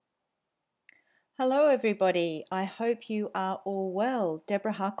Hello, everybody. I hope you are all well.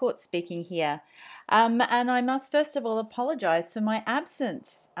 Deborah Harcourt speaking here. And I must first of all apologize for my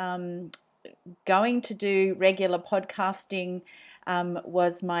absence. Going to do regular podcasting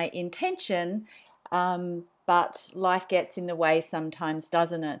was my intention, but life gets in the way sometimes,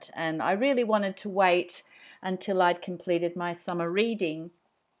 doesn't it? And I really wanted to wait until I'd completed my summer reading,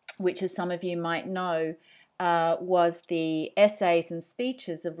 which, as some of you might know, was the essays and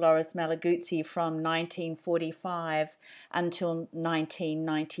speeches of Loris Malaguzzi from 1945 until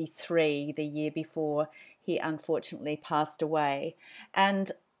 1993, the year before he unfortunately passed away.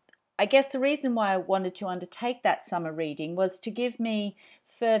 And I guess the reason why I wanted to undertake that summer reading was to give me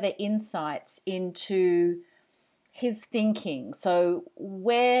further insights into his thinking. So,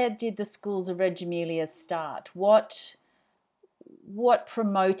 where did the schools of Reggio Emilia start? What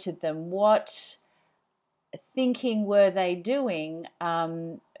promoted them? What thinking were they doing,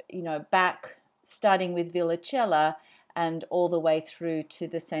 back starting with Villacella and all the way through to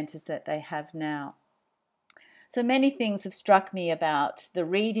the centres that they have now. So many things have struck me about the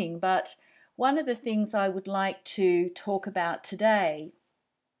reading, but one of the things I would like to talk about today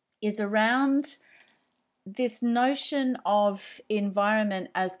is around this notion of environment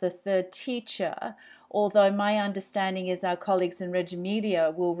as the third teacher, although my understanding is our colleagues in Reggio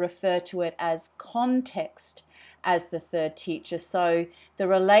Emilia will refer to it as context as the third teacher. So the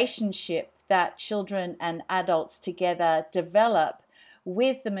relationship that children and adults together develop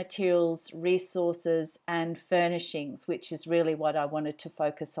with the materials, resources, and furnishings, which is really what I wanted to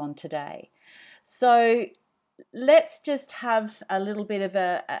focus on today. So let's just have a little bit of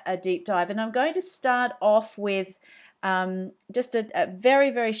a deep dive. And I'm going to start off with just a very,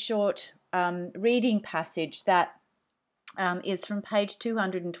 very short reading passage that is from page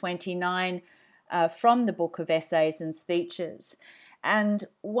 229 from the book of Essays and Speeches. And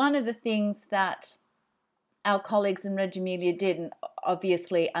one of the things that our colleagues in Reggio Emilia did, and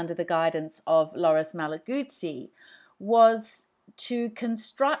obviously under the guidance of Loris Malaguzzi, was to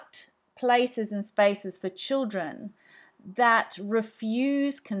construct places and spaces for children that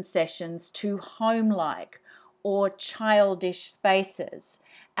refuse concessions to home-like or childish spaces.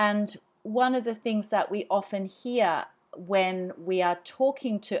 And one of the things that we often hear when we are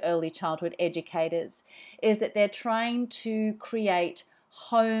talking to early childhood educators is that they're trying to create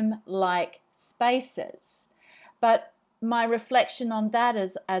home-like spaces. But my reflection on that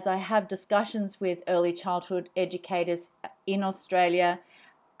is, as I have discussions with early childhood educators in Australia,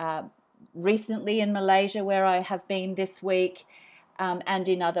 recently in Malaysia, where I have been this week, and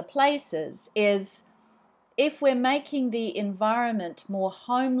in other places, is if we're making the environment more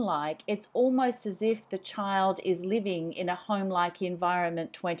home-like, it's almost as if the child is living in a home-like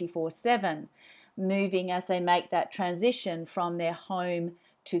environment 24/7, moving as they make that transition from their home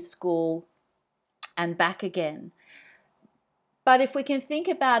to school and back again. But if we can think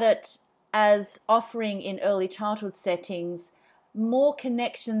about it as offering in early childhood settings more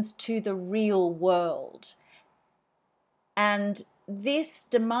connections to the real world, and this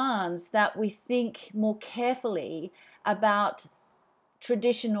demands that we think more carefully about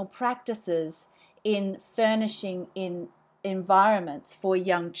traditional practices in furnishing in environments for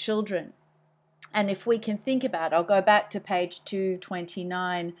young children. And if we can think about, I'll go back to page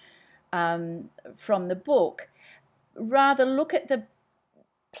 229 from the book, rather look at the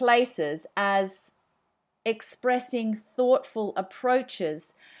places as expressing thoughtful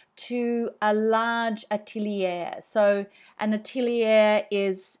approaches to a large atelier. So an atelier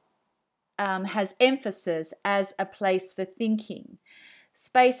has emphasis as a place for thinking.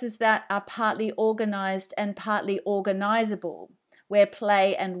 Spaces that are partly organized and partly organizable, where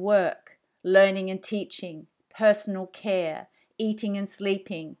play and work, learning and teaching, personal care, eating and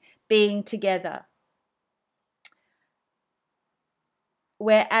sleeping, being together,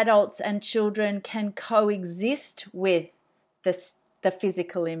 where adults and children can coexist with the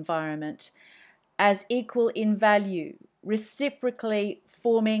physical environment as equal in value, reciprocally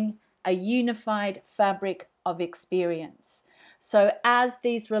forming a unified fabric of experience. So as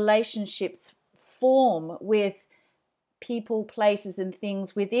these relationships form with people, places, and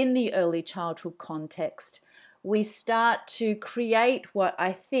things within the early childhood context, we start to create what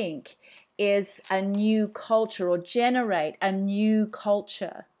I think is a new culture, or generate a new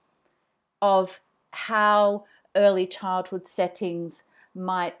culture of how early childhood settings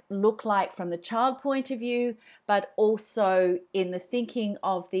might look like from the child point of view, but also in the thinking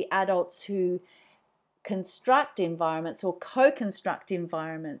of the adults who construct environments or co-construct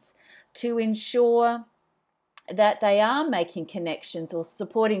environments to ensure that they are making connections or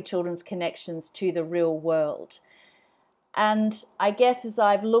supporting children's connections to the real world. And I guess as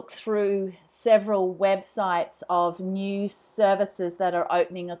I've looked through several websites of new services that are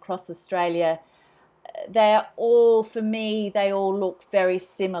opening across Australia, they're all, for me, they all look very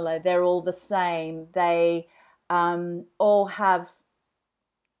similar. They're all the same. They all have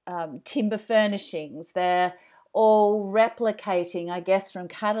timber furnishings. They're all replicating, I guess, from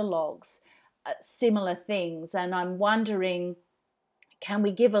catalogues, similar things. And I'm wondering, can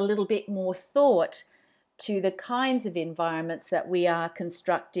we give a little bit more thought to the kinds of environments that we are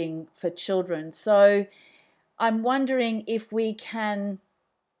constructing for children? So I'm wondering if we can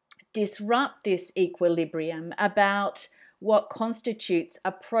disrupt this equilibrium about what constitutes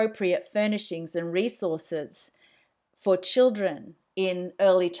appropriate furnishings and resources for children in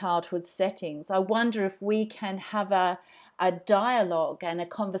early childhood settings. I wonder if we can have a dialogue and a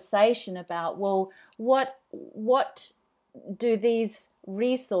conversation about, well, what do these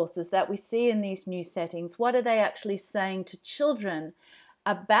resources that we see in these new settings, what are they actually saying to children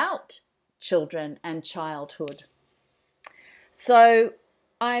about children and childhood? So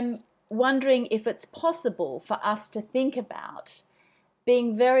I'm wondering if it's possible for us to think about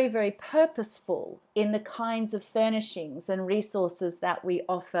being very, very purposeful in the kinds of furnishings and resources that we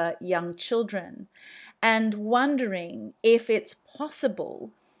offer young children, and wondering if it's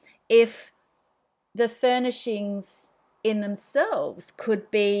possible, if the furnishings in themselves could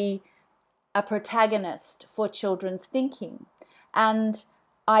be a protagonist for children's thinking. And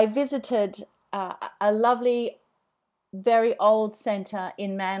I visited a lovely, very old centre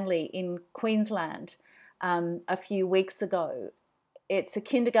in Manly in Queensland a few weeks ago. It's a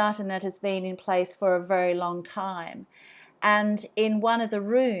kindergarten that has been in place for a very long time. And in one of the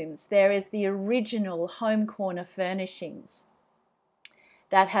rooms, there is the original home corner furnishings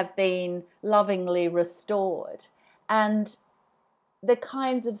that have been lovingly restored. And the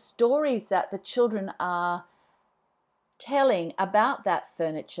kinds of stories that the children are telling about that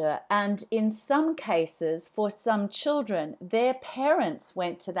furniture, and in some cases, for some children, their parents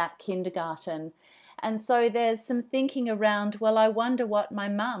went to that kindergarten. And so there's some thinking around, well, I wonder what my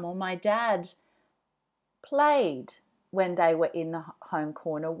mum or my dad played when they were in the home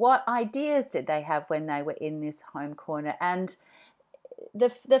corner. What ideas did they have when they were in this home corner? And the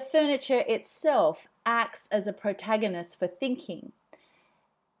furniture itself acts as a protagonist for thinking.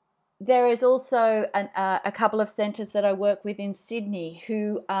 There is also a couple of centres that I work with in Sydney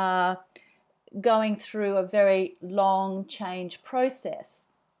who are going through a very long change process.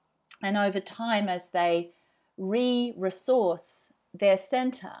 And over time, as they re-resource their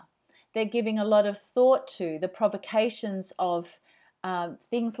centre, they're giving a lot of thought to the provocations of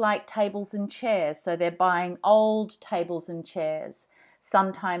things like tables and chairs. So they're buying old tables and chairs,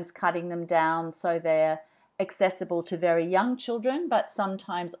 sometimes cutting them down so they're accessible to very young children, but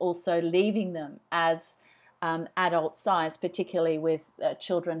sometimes also leaving them as adult size, particularly with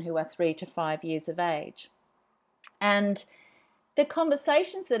children who are 3 to 5 years of age. And the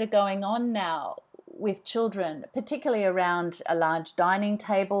conversations that are going on now with children, particularly around a large dining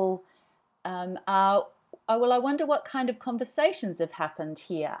table, are, oh, well, I wonder what kind of conversations have happened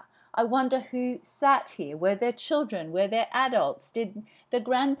here. I wonder who sat here. Were there children? Were there adults? Did the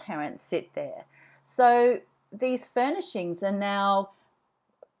grandparents sit there? So these furnishings are now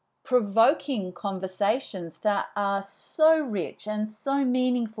provoking conversations that are so rich and so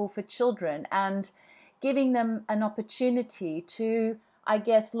meaningful for children, and giving them an opportunity to, I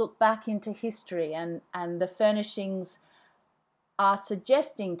guess, look back into history, and the furnishings are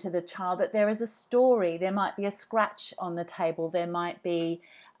suggesting to the child that there is a story. There might be a scratch on the table. There might be,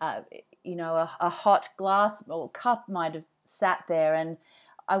 a hot glass or cup might have sat there, and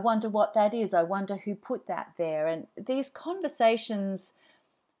I wonder what that is. I wonder who put that there. And these conversations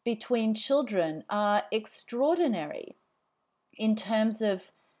between children are extraordinary in terms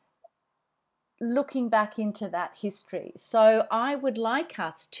of looking back into that history. So I would like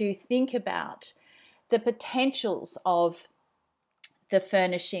us to think about the potentials of the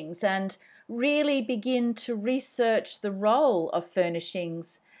furnishings and really begin to research the role of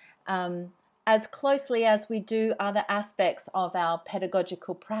furnishings as closely as we do other aspects of our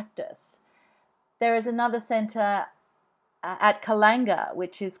pedagogical practice. There is another centre at Kalanga,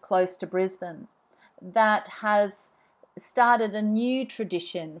 which is close to Brisbane, that has started a new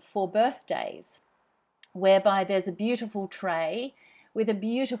tradition for birthdays, whereby there's a beautiful tray with a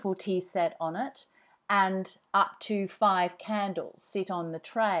beautiful tea set on it, and up to 5 candles sit on the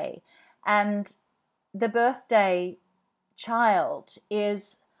tray. And the birthday child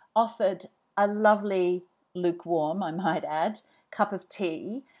is offered a lovely, lukewarm, I might add, cup of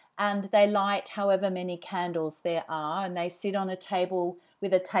tea, and they light however many candles there are, and they sit on a table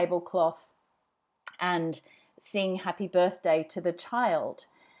with a tablecloth and sing happy birthday to the child.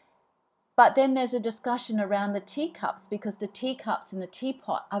 But then there's a discussion around the teacups, because the teacups and the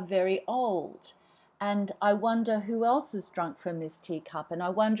teapot are very old. And I wonder who else has drunk from this teacup. And I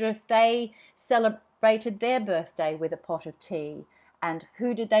wonder if they celebrated their birthday with a pot of tea. And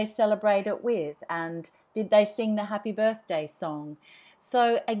who did they celebrate it with? And did they sing the happy birthday song?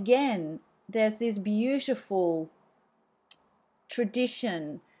 So again, there's this beautiful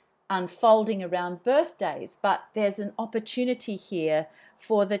tradition unfolding around birthdays, but there's an opportunity here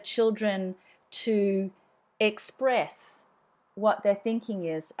for the children to express what their thinking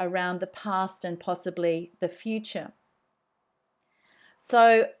is around the past and possibly the future.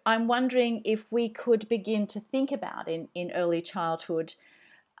 So I'm wondering if we could begin to think about in early childhood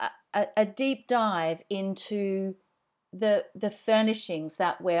a deep dive into the furnishings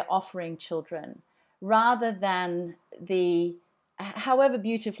that we're offering children, rather than however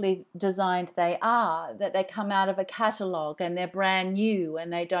beautifully designed they are, that they come out of a catalogue and they're brand new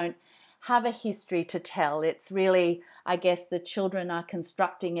and they don't have a history to tell. It's really, I guess, the children are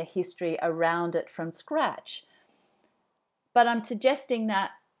constructing a history around it from scratch. But I'm suggesting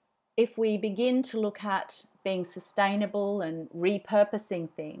that if we begin to look at being sustainable and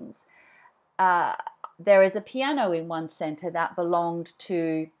repurposing things, there is a piano in one centre that belonged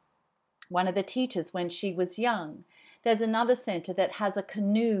to one of the teachers when she was young. There's another centre that has a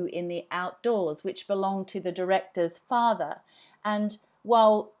canoe in the outdoors which belonged to the director's father. And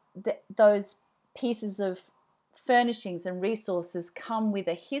while those pieces of furnishings and resources come with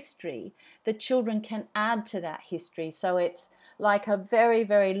a history, the children can add to that history. So it's like a very,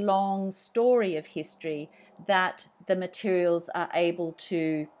 very long story of history that the materials are able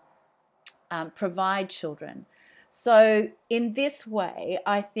to provide children. So in this way,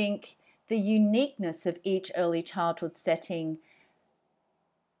 I think the uniqueness of each early childhood setting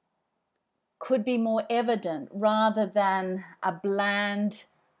could be more evident, rather than a bland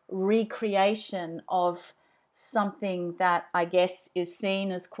recreation of something that I guess is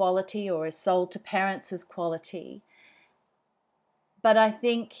seen as quality or is sold to parents as quality. But I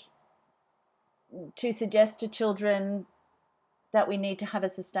think to suggest to children that we need to have a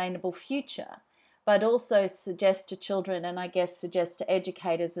sustainable future, but also suggest to children, and I guess suggest to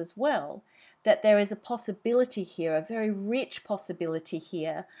educators as well, that there is a possibility here, a very rich possibility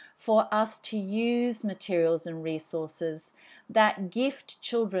here, for us to use materials and resources that gift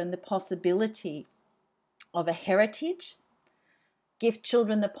children the possibility of a heritage, gift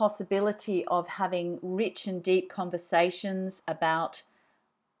children the possibility of having rich and deep conversations about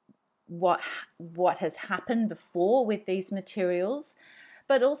what has happened before with these materials.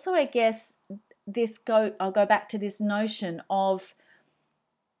 But also, I guess, I'll go back to this notion of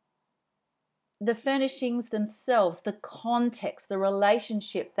the furnishings themselves, the context, the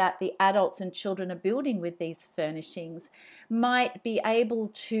relationship that the adults and children are building with these furnishings might be able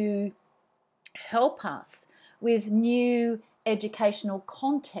to help us with new educational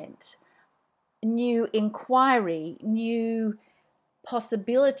content, new inquiry, new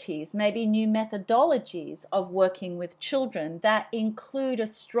possibilities, maybe new methodologies of working with children that include a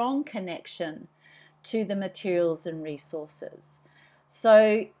strong connection to the materials and resources.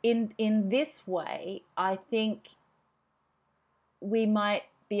 So in this way, I think we might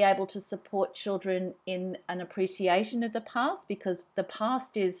be able to support children in an appreciation of the past, because the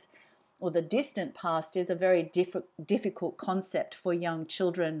past is, or the distant past is, a very difficult concept for young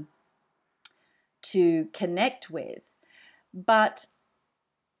children to connect with. But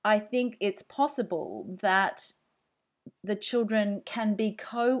I think it's possible that the children can be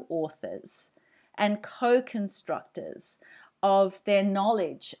co-authors and co-constructors of their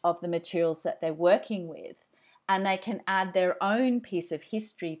knowledge of the materials that they're working with, and they can add their own piece of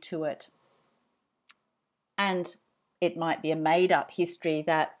history to it. And it might be a made-up history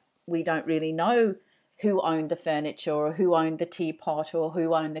that we don't really know who owned the furniture or who owned the teapot or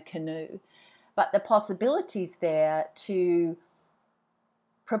who owned the canoe. But the possibilities there to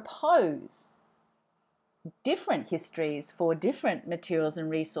propose different histories for different materials and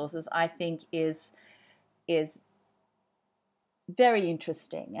resources, I think is very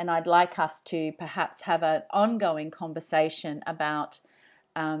interesting. And I'd like us to perhaps have an ongoing conversation about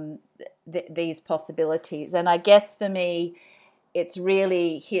these possibilities. And I guess for me, it's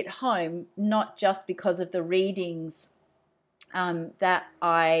really hit home, not just because of the readings that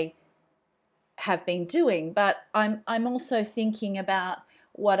I have been doing, but I'm also thinking about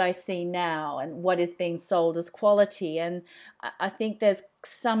what I see now and what is being sold as quality. And I think there's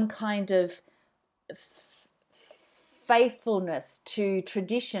some kind of faithfulness to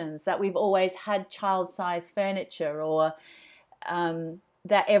traditions, that we've always had child-sized furniture, or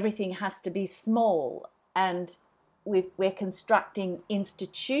that everything has to be small. and we're constructing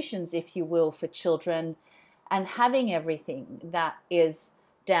institutions, if you will, for children, and having everything that is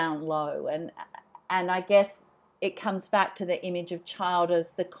down low. And I guess it comes back to the image of child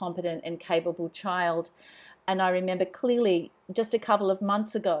as the competent and capable child. And I remember clearly just a couple of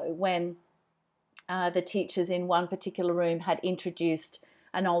months ago when the teachers in one particular room had introduced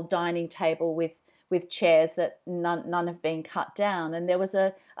an old dining table with chairs that none have been cut down. And there was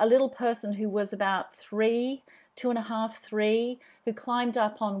a little person who was about 3, 2.5, 3, who climbed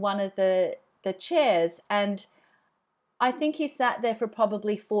up on one of the chairs, and I think he sat there for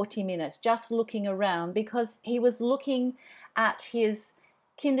probably 40 minutes just looking around, because he was looking at his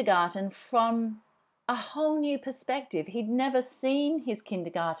kindergarten from a whole new perspective. He'd never seen his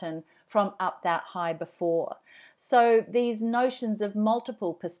kindergarten from up that high before. So these notions of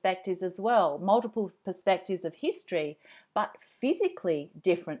multiple perspectives as well, multiple perspectives of history, but physically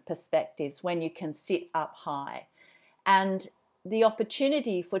different perspectives when you can sit up high. And the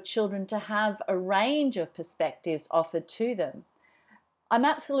opportunity for children to have a range of perspectives offered to them. I'm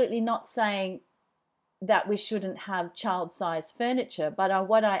absolutely not saying that we shouldn't have child-sized furniture, but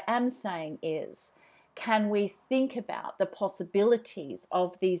what I am saying is, can we think about the possibilities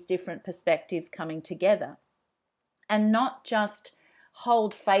of these different perspectives coming together, and not just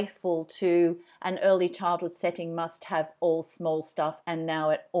hold faithful to an early childhood setting must have all small stuff and now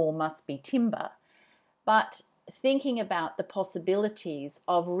it all must be timber, but thinking about the possibilities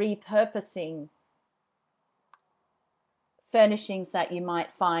of repurposing furnishings that you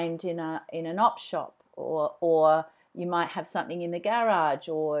might find in an op shop, or you might have something in the garage,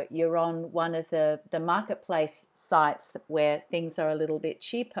 or you're on one of the marketplace sites where things are a little bit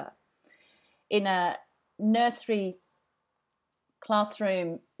cheaper. In a nursery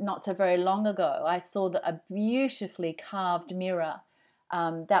classroom not so very long ago, I saw a beautifully carved mirror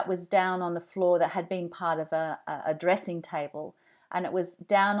that was down on the floor, that had been part of a dressing table, and it was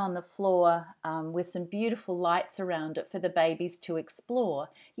down on the floor with some beautiful lights around it for the babies to explore.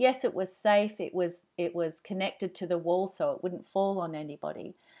 Yes, it was safe, it was connected to the wall so it wouldn't fall on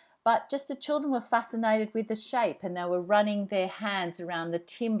anybody, but just the children were fascinated with the shape, and they were running their hands around the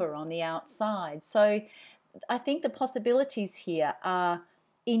timber on the outside. So I think the possibilities here are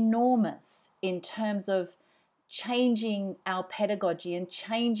enormous in terms of changing our pedagogy and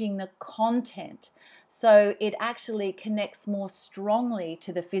changing the content so it actually connects more strongly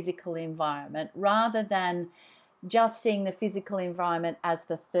to the physical environment, rather than just seeing the physical environment as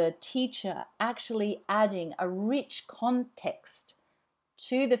the third teacher, actually adding a rich context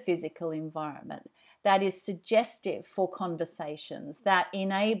to the physical environment that is suggestive for conversations, that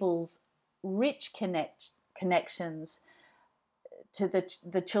enables rich connections to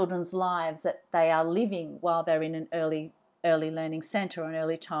the children's lives that they are living while they're in an early learning centre or an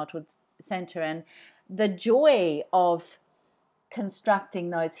early childhood centre. And the joy of constructing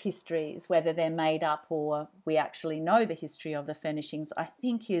those histories, whether they're made up or we actually know the history of the furnishings, I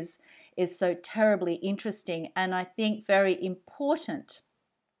think is so terribly interesting, and I think very important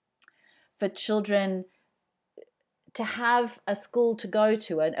for children to have a school to go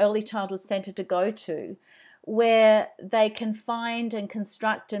to, an early childhood centre to go to, where they can find and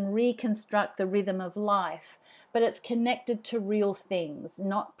construct and reconstruct the rhythm of life, but it's connected to real things,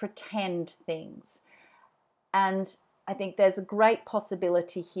 not pretend things. And I think there's a great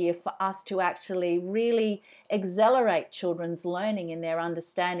possibility here for us to actually really accelerate children's learning in their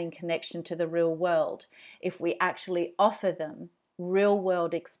understanding connection to the real world if we actually offer them real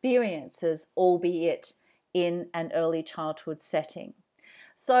world experiences, albeit in an early childhood setting.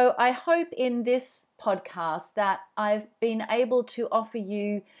 So I hope in this podcast that I've been able to offer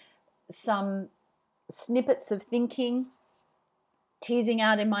you some snippets of thinking, teasing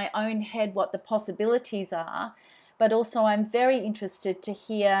out in my own head what the possibilities are, but also I'm very interested to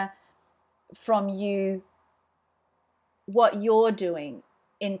hear from you what you're doing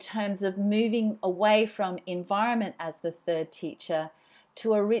in terms of moving away from environment as the third teacher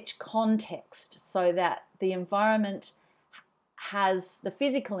to a rich context, so that the environment the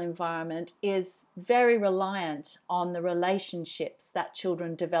physical environment is very reliant on the relationships that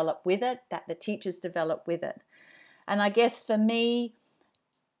children develop with it, that the teachers develop with it. And I guess for me,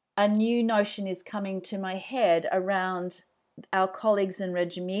 a new notion is coming to my head around our colleagues in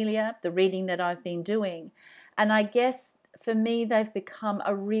Reggio Emilia, the reading that I've been doing. And I guess for me, they've become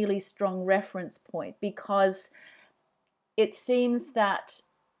a really strong reference point, because it seems that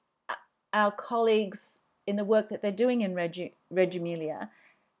our colleagues in the work that they're doing in Reggio Emilia,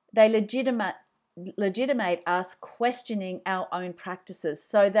 they legitimate us questioning our own practices,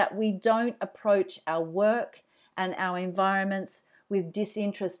 so that we don't approach our work and our environments with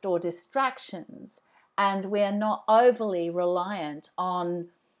disinterest or distractions, and we're not overly reliant on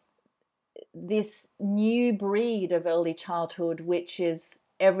this new breed of early childhood, which is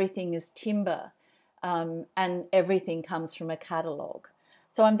everything is timber, and everything comes from a catalogue.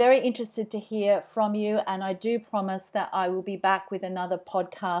 So I'm very interested to hear from you, and I do promise that I will be back with another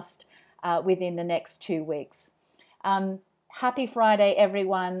podcast within the next 2 weeks. Happy Friday,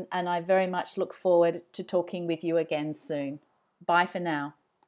 everyone, and I very much look forward to talking with you again soon. Bye for now.